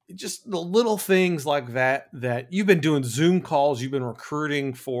 Just the little things like that you've been doing Zoom calls. You've been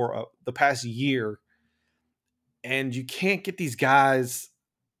recruiting for the past year. And you can't get these guys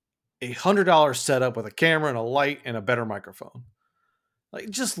 $100 setup with a camera and a light and a better microphone. Like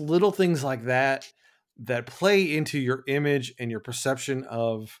just little things like that play into your image and your perception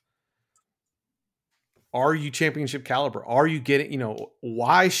of, are you championship caliber? Are you getting,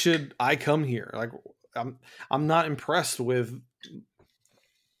 why should I come here? Like I'm not impressed with,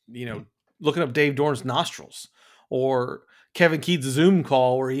 looking up Dave Dorn's nostrils or Kevin Keats' Zoom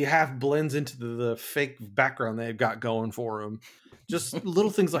call where he half blends into the fake background they've got going for him. Just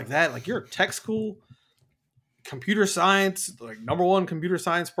little things like that. Like you're a tech school, computer science, like #1 computer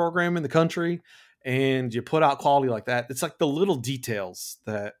science program in the country, and you put out quality like that. It's like the little details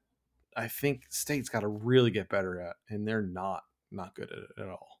that I think State's got to really get better at, and they're not good at it at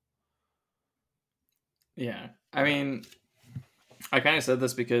all. Yeah. I mean, I kind of said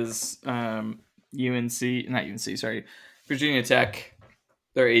this because Virginia Tech,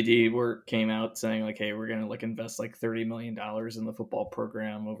 their AD came out saying like, hey, we're going to invest like $30 million in the football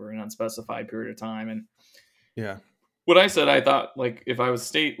program over an unspecified period of time. And yeah, what I said, I thought like if I was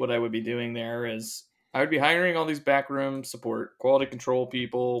State, what I would be doing there is I would be hiring all these backroom support, quality control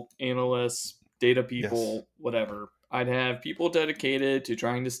people, analysts, data people, whatever. I'd have people dedicated to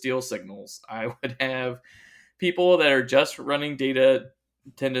trying to steal signals. I would have people that are just running data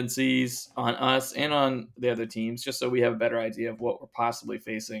tendencies on us and on the other teams, just so we have a better idea of what we're possibly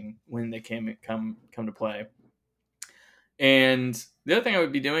facing when they come to play. And the other thing I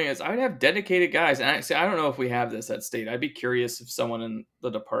would be doing is I would have dedicated guys. And I don't know if we have this at State. I'd be curious if someone in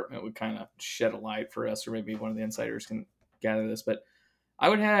the department would kind of shed a light for us, or maybe one of the insiders can gather this. But I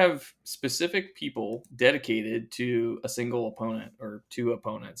would have specific people dedicated to a single opponent or two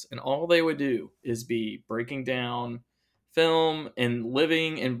opponents. And all they would do is be breaking down film and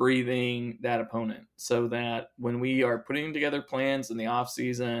living and breathing that opponent, so that when we are putting together plans in the off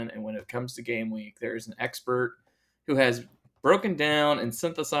season and when it comes to game week, there's an expert who has broken down and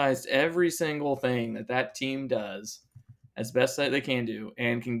synthesized every single thing that team does as best that they can do,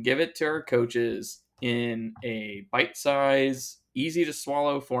 and can give it to our coaches in a bite-size, easy to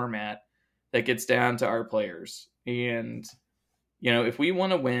swallow format that gets down to our players. And if we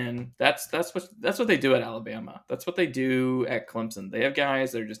want to win, that's what they do at Alabama. That's what they do at Clemson. They have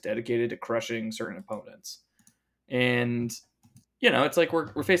guys that are just dedicated to crushing certain opponents. And it's like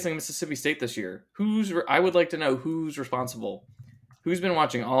we're facing Mississippi State this year. I would like to know who's responsible. Who's been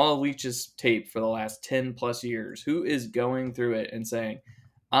watching all of Leach's tape for the last 10 plus years? Who is going through it and saying,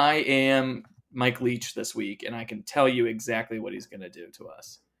 I am Mike Leach this week, and I can tell you exactly what he's going to do to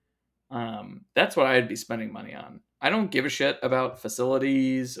us. That's what I'd be spending money on. I don't give a shit about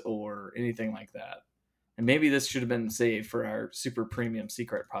facilities or anything like that. And maybe this should have been saved for our super premium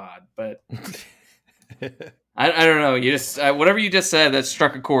secret pod, but I don't know. You just whatever you just said, that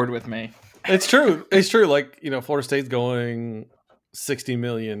struck a chord with me. It's true. It's true. Like, Florida State's going $60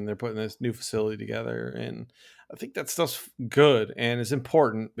 million. They're putting this new facility together, and I think that stuff's good and it's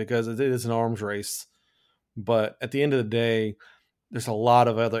important because it is an arms race. But at the end of the day, there's a lot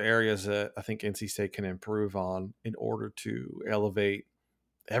of other areas that I think NC State can improve on in order to elevate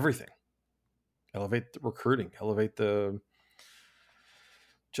everything, elevate the recruiting, elevate the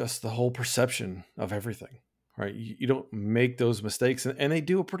whole perception of everything, right? You don't make those mistakes, and they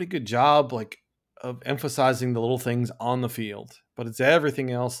do a pretty good job, of emphasizing the little things on the field, but it's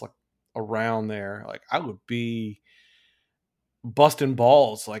everything else, around there. I would be busting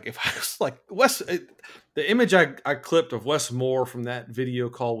balls. Like if I was like the image I clipped of Wes Moore from that video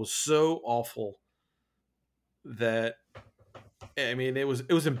call was so awful that I mean it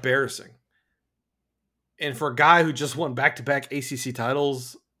was embarrassing. And for a guy who just won back-to-back ACC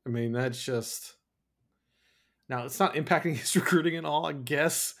titles, I mean that's just now it's not impacting his recruiting at all, I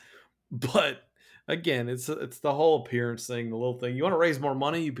guess, but again, it's the whole appearance thing, the little thing. You want to raise more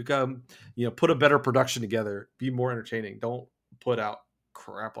money, you become, put a better production together, be more entertaining. Don't put out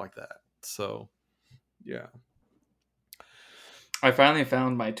crap like that. So, yeah. I finally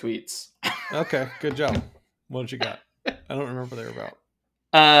found my tweets. Okay, good job. What did you got? I don't remember what they were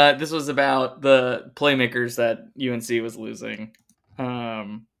about. This was about the playmakers that UNC was losing.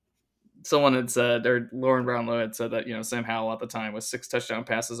 Someone had said, or Lauren Brownlow had said that, Sam Howell at the time was 6 touchdown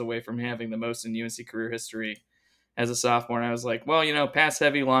passes away from having the most in UNC career history as a sophomore. And I was like, well, pass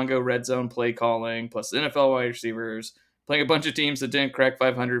heavy, Longo, red zone play calling, plus NFL wide receivers, playing a bunch of teams that didn't crack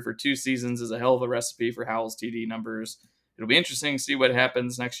 500 for 2 seasons is a hell of a recipe for Howell's TD numbers. It'll be interesting to see what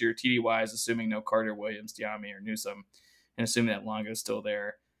happens next year TD-wise, assuming no Carter, Williams, Diami, or Newsome, and assuming that Longo's still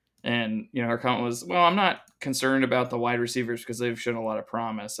there. And, her comment was, well, I'm not concerned about the wide receivers because they've shown a lot of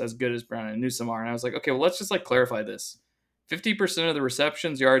promise, as good as Brown and Newsome are. And I was like, okay, well, let's just clarify this. 50% of the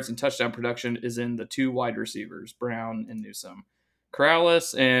receptions, yards, and touchdown production is in the 2 wide receivers, Brown and Newsome.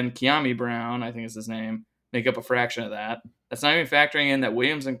 Corrales and Kiami Brown, I think is his name, make up a fraction of that. That's not even factoring in that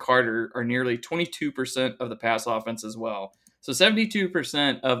Williams and Carter are nearly 22% of the pass offense as well. So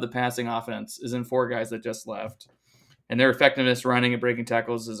 72% of the passing offense is in 4 guys that just left. And their effectiveness running and breaking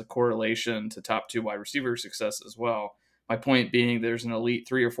tackles is a correlation to top 2 wide receiver success as well. My point being there's an elite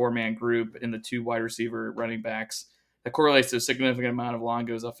 3 or 4 man group in the 2 wide receiver running backs that correlates to a significant amount of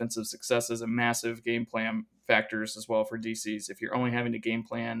Longo's offensive successes and massive game plan factors as well for DCs. If you're only having to game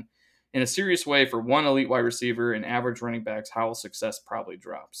plan in a serious way for 1 elite wide receiver and average running backs, Howell's success probably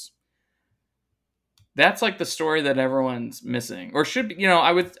drops. That's the story that everyone's missing, or should be.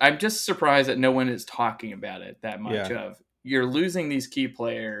 I'm just surprised that no one is talking about it that much. Yeah. Of you're losing these key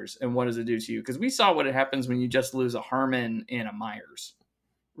players, and what does it do to you? Because we saw what happens when you just lose a Harmon and a Myers,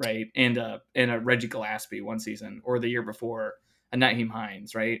 right, and a Reggie Gillespie one season, or the year before a Nyheim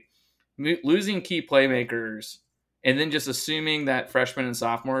Hines, right? Losing key playmakers, and then just assuming that freshmen and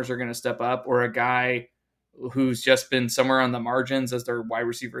sophomores are going to step up, or a guy who's just been somewhere on the margins as their wide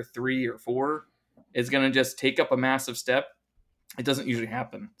receiver 3 or 4. Is going to just take up a massive step. It doesn't usually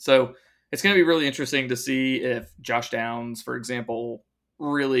happen. So it's going to be really interesting to see if Josh Downs, for example,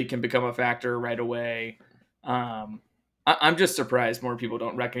 really can become a factor right away. I'm just surprised more people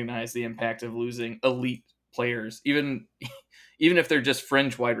don't recognize the impact of losing elite players, even if they're just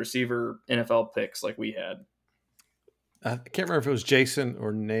fringe wide receiver NFL picks like we had. I can't remember if it was Jason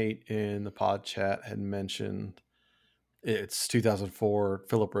or Nate in the pod chat had mentioned it's 2004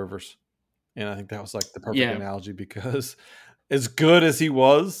 Phillip Rivers. And I think that was the perfect analogy, because as good as he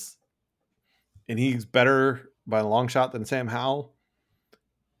was, and he's better by a long shot than Sam Howell,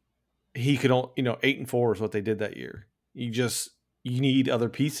 he could, 8-4 is what they did that year. You need other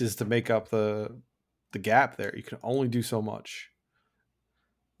pieces to make up the gap there. You can only do so much.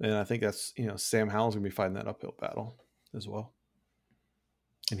 And I think that's, Sam Howell's going to be fighting that uphill battle as well.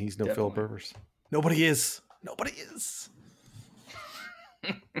 And he's no Phillip Rivers. Nobody is.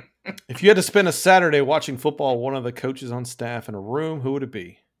 If you had to spend a Saturday watching football, one of the coaches on staff in a room, who would it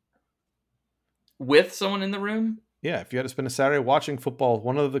be? With someone in the room? Yeah, if you had to spend a Saturday watching football,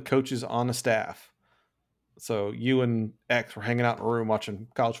 one of the coaches on the staff. So you and X were hanging out in a room watching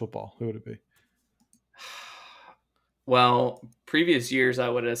college football. Who would it be? Well, previous years I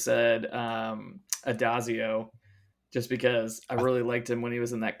would have said Adazio, just because I really liked him when he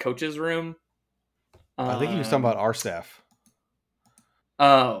was in that coach's room. I think he was talking about our staff.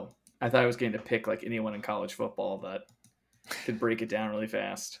 Oh, I thought I was going to pick anyone in college football that could break it down really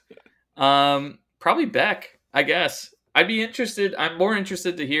fast. Probably Beck, I guess. I'm more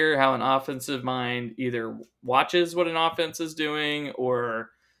interested to hear how an offensive mind either watches what an offense is doing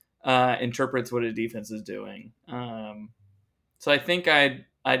or interprets what a defense is doing. So I think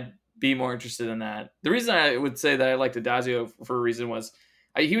I'd be more interested in that. The reason I would say that I liked Adazio for a reason was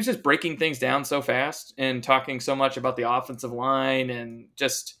he was just breaking things down so fast and talking so much about the offensive line, and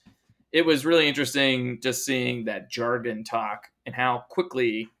just it was really interesting just seeing that jargon talk and how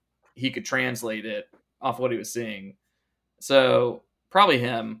quickly he could translate it off what he was seeing. So probably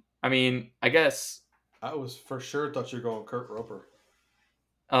him. I mean, I guess I was for sure thought you were going Kurt Roper.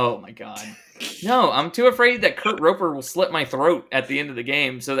 Oh my God. No, I'm too afraid that Kurt Roper will slit my throat at the end of the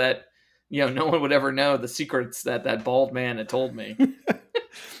game so that, no one would ever know the secrets that bald man had told me.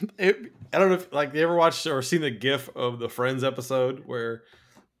 I don't know if like you ever watched or seen the GIF of the Friends episode where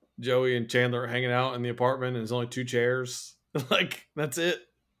Joey and Chandler are hanging out in the apartment and there's only 2 chairs. Like that's it.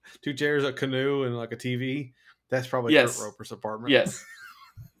 2 chairs, a canoe, and like a TV. That's probably Kurt Yes. Roper's apartment. Yes.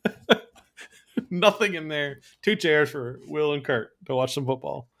 Nothing in there. 2 chairs for Will and Kurt to watch some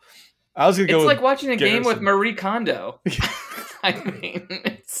football. I was gonna go. It's with like watching a game with Garrison. Marie Kondo. I mean,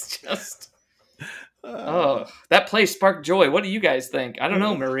 it's just. Oh, that play sparked joy. What do you guys think? I don't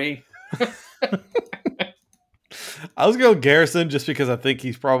know, Marie. I was going to go Garrison just because I think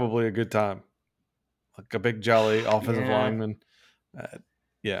he's probably a good time, like a big jolly offensive Yeah. lineman.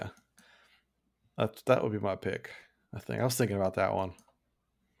 Yeah, that would be my pick. I think I was thinking about that one.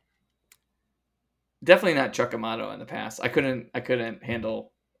 Definitely not Chuck Amato in the past. I couldn't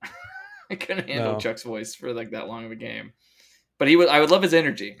handle. I couldn't handle No. Chuck's voice for like that long of a game. But he would. I would love his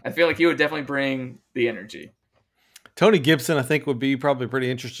energy. I feel like he would definitely bring the energy. Tony Gibson, I think, would be probably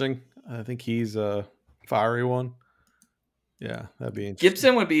pretty interesting. I think he's a fiery one. Yeah, that'd be interesting.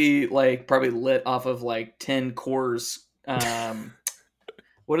 Gibson would be like probably lit off of like 10 cores.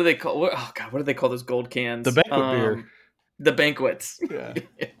 What do they call? What do they call those gold cans? The banquet beer. The banquets. Yeah.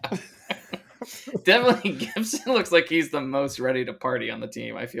 Definitely, Gibson looks like he's the most ready to party on the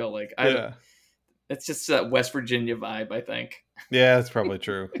team. I feel like it's just that West Virginia vibe. I think. Yeah, that's probably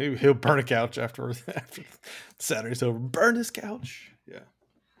true. He'll burn a couch after Saturday's over. Burn his couch. Yeah.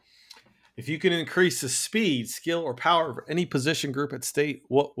 If you can increase the speed, skill, or power of any position group at State,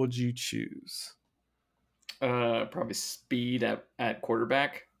 what would you choose? Probably speed at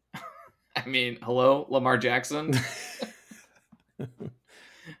quarterback. I mean, hello, Lamar Jackson.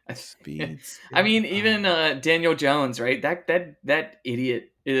 Speed. I mean, even Daniel Jones, right? That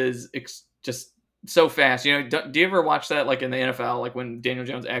idiot is just so fast. You know, do you ever watch that like in the NFL, like when Daniel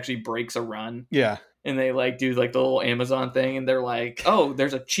Jones actually breaks a run? Yeah. And they like do like the little Amazon thing, and they're like, "Oh,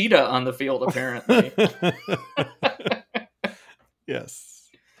 there's a cheetah on the field." Apparently, yes.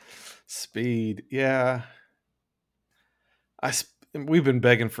 Speed, yeah. We've been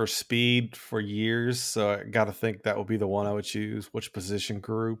begging for speed for years, so I got to think that would be the one I would choose. Which position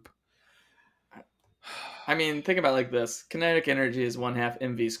group? I mean, think about it like this: kinetic energy is 1/2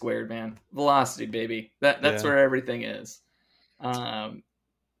 mv squared, man. Velocity, baby. That's where everything is.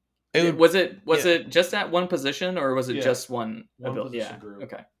 Was it just at one position, or was it just one ability? Yeah. Group.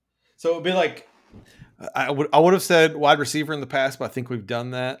 Okay. So it'd be like I would have said wide receiver in the past, but I think we've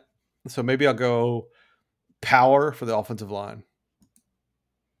done that. So maybe I'll go power for the offensive line.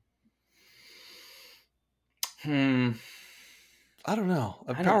 I don't know.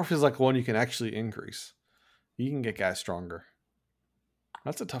 Power feels like one you can actually increase. You can get guys stronger.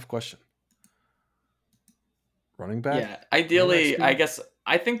 That's a tough question. Running back? Yeah. Ideally, I guess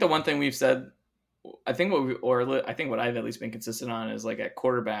I think the one thing we've said, I think what I've at least been consistent on is like at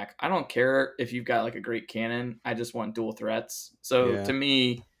quarterback, I don't care if you've got like a great cannon. I just want dual threats. So to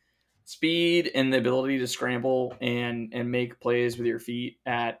me, speed and the ability to scramble and make plays with your feet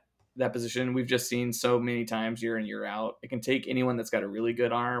at that position, we've just seen so many times year in, year out. It can take anyone that's got a really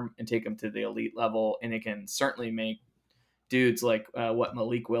good arm and take them to the elite level. And it can certainly make dudes like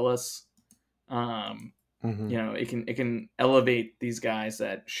Malik Willis, you know, it can elevate these guys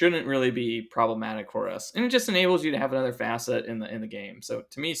that shouldn't really be problematic for us, and it just enables you to have another facet in the game. So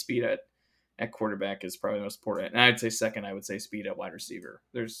to me, speed at quarterback is probably the most important, and I'd say second, I would say speed at wide receiver.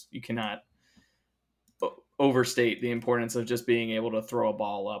 You cannot overstate the importance of just being able to throw a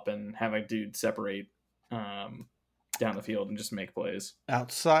ball up and have a dude separate down the field and just make plays.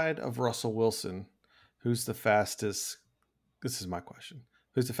 Outside of Russell Wilson, who's the fastest? This is my question.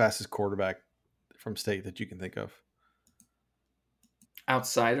 Who's the fastest quarterback from State that you can think of?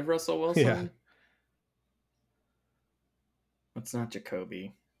 Outside of Russell Wilson? Yeah. It's not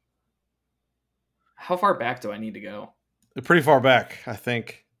Jacoby. How far back do I need to go? Pretty far back, I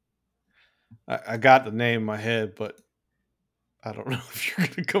think. I got the name in my head, but I don't know if you're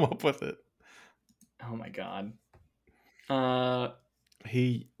going to come up with it. Oh my God.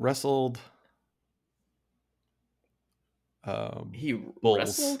 He wrestled... Bulls.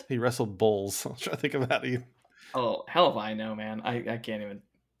 Wrestled? He wrestled bulls. I'm trying to think of that. Oh, hell if I know, man. I can't even.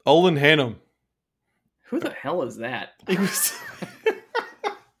 Olin Hannum. Who the hell is that? He was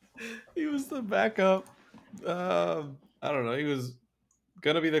he was the backup. I don't know. He was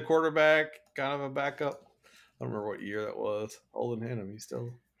gonna be the quarterback, kind of a backup. I don't remember what year that was. Olin Hannum. He's still.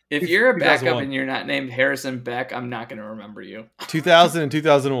 If you're a backup 2001. and you're not named Harrison Beck, I'm not gonna remember you. 2000 and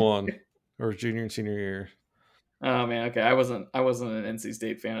 2001, or junior and senior year. Oh man, okay. I wasn't an NC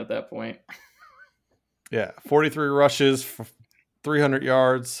State fan at that point. Yeah, 43 rushes for 300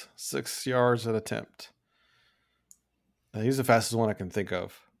 yards, 6 yards an attempt. He's the fastest one I can think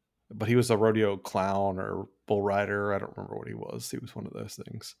of. But he was a rodeo clown or bull rider. I don't remember what he was. He was one of those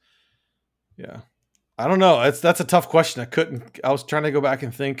things. Yeah. I don't know. That's a tough question. I was trying to go back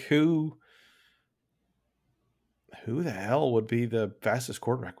and think who the hell would be the fastest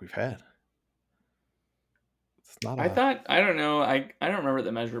quarterback we've had? It's not. I don't know. I don't remember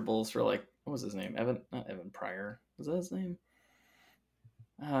the measurables for like, what was his name? Not Evan Pryor. Was that his name?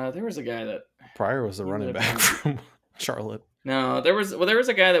 There was a guy that Pryor was the running back from Charlotte. No, there was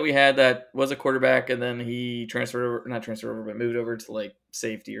a guy that we had that was a quarterback, and then he not transferred over, but moved over to like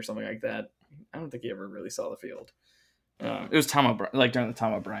safety or something like that. I don't think he ever really saw the field. It was Tom O'Brien, like during the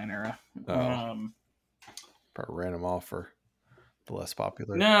Tom O'Brien era. Probably ran him off for the less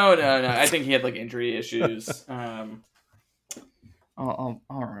popular. No. I think he had like injury issues. I'll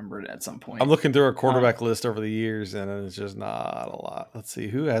remember it at some point. I'm looking through our quarterback list over the years, and it's just not a lot. Let's see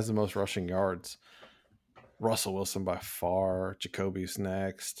who has the most rushing yards. Russell Wilson by far. Jacoby's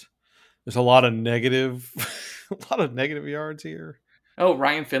next. There's a lot of negative yards here. Oh,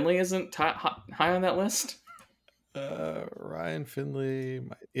 Ryan Finley isn't high on that list. Ryan Finley.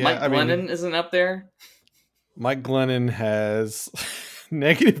 Mike Glennon isn't up there. Mike Glennon has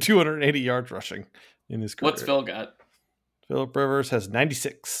negative 280 yards rushing in his career. What's Phil got? Phillip Rivers has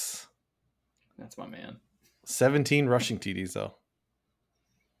 96. That's my man. 17 rushing TDs though.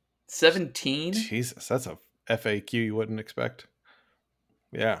 17? Jesus, that's a FAQ you wouldn't expect.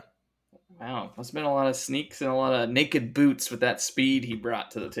 Yeah. Wow, must have been a lot of sneaks and a lot of naked boots with that speed he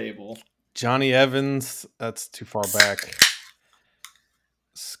brought to the table. Johnny Evans, that's too far back.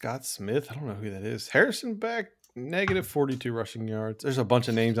 Scott Smith, I don't know who that is. Harrison Beck, negative 42 rushing yards. There's a bunch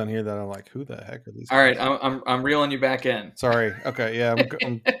of names on here that I'm like, who the heck are these All guys? right, I'm reeling you back in. Sorry. Okay, yeah.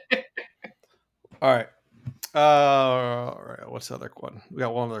 I'm all right. All right. What's the other one? We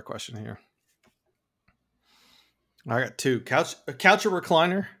got one other question here. I got two. Couch or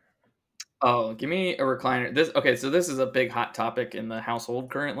recliner? Oh, give me a recliner. So this is a big hot topic in the household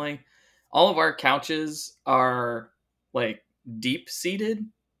currently. All of our couches are like deep seated,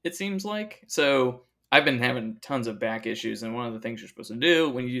 it seems like. So I've been having tons of back issues, and one of the things you're supposed to do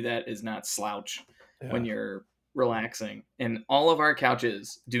when you do that is not slouch when you're relaxing. And all of our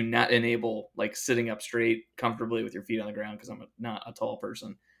couches do not enable like sitting up straight comfortably with your feet on the ground because I'm not a tall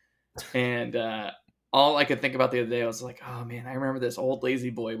person. And all I could think about the other day, I was like, oh man, I remember this old lazy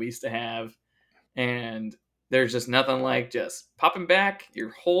boy we used to have. And there's just nothing like just popping back. Your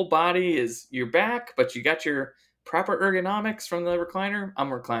whole body is your back, but you got your proper ergonomics from the recliner. I'm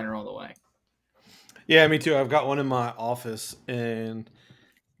a recliner all the way. Yeah, me too. I've got one in my office, and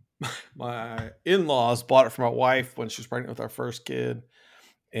my in-laws bought it for my wife when she was pregnant with our first kid.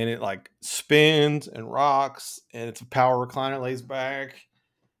 And it like spins and rocks, and it's a power recliner, lays back.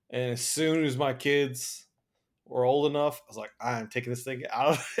 And as soon as my kids were old enough, I was like, I'm taking this thing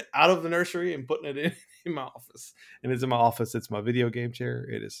out of the nursery and putting it in my office. And it's in my office. It's my video game chair.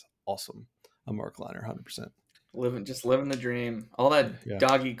 It is awesome. I'm a recliner, 100%. Living the dream. All that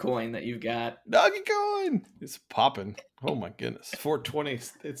doggy coin that you've got. Doggy coin! It's popping. Oh my goodness. 420.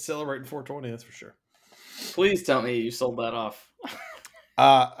 It's celebrating 420, that's for sure. Please tell me you sold that off.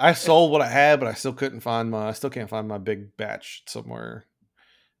 I sold what I had, but I still can't find my big batch somewhere.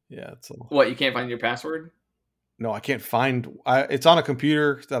 Yeah, What, you can't find your password? No, I can't find. It's on a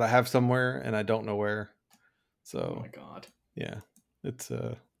computer that I have somewhere, and I don't know where. So, oh my god, yeah, it's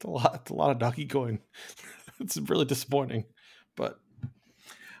a lot of Donkey Coin. It's really disappointing, but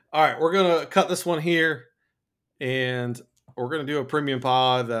all right, we're gonna cut this one here, and we're gonna do a premium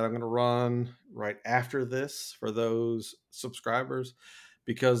pod that I'm gonna run right after this for those subscribers,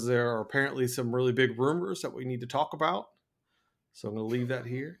 because there are apparently some really big rumors that we need to talk about. So I'm going to leave that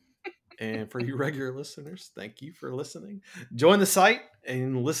here. And for you regular listeners, thank you for listening. Join the site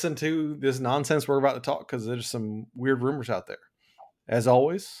and listen to this nonsense we're about to talk, because there's some weird rumors out there. As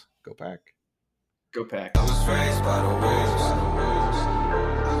always, go Pack. Go Pack. I was raised by the wolves.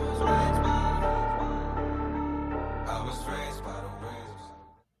 I was raised by the wolves.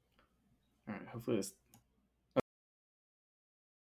 All right, hopefully this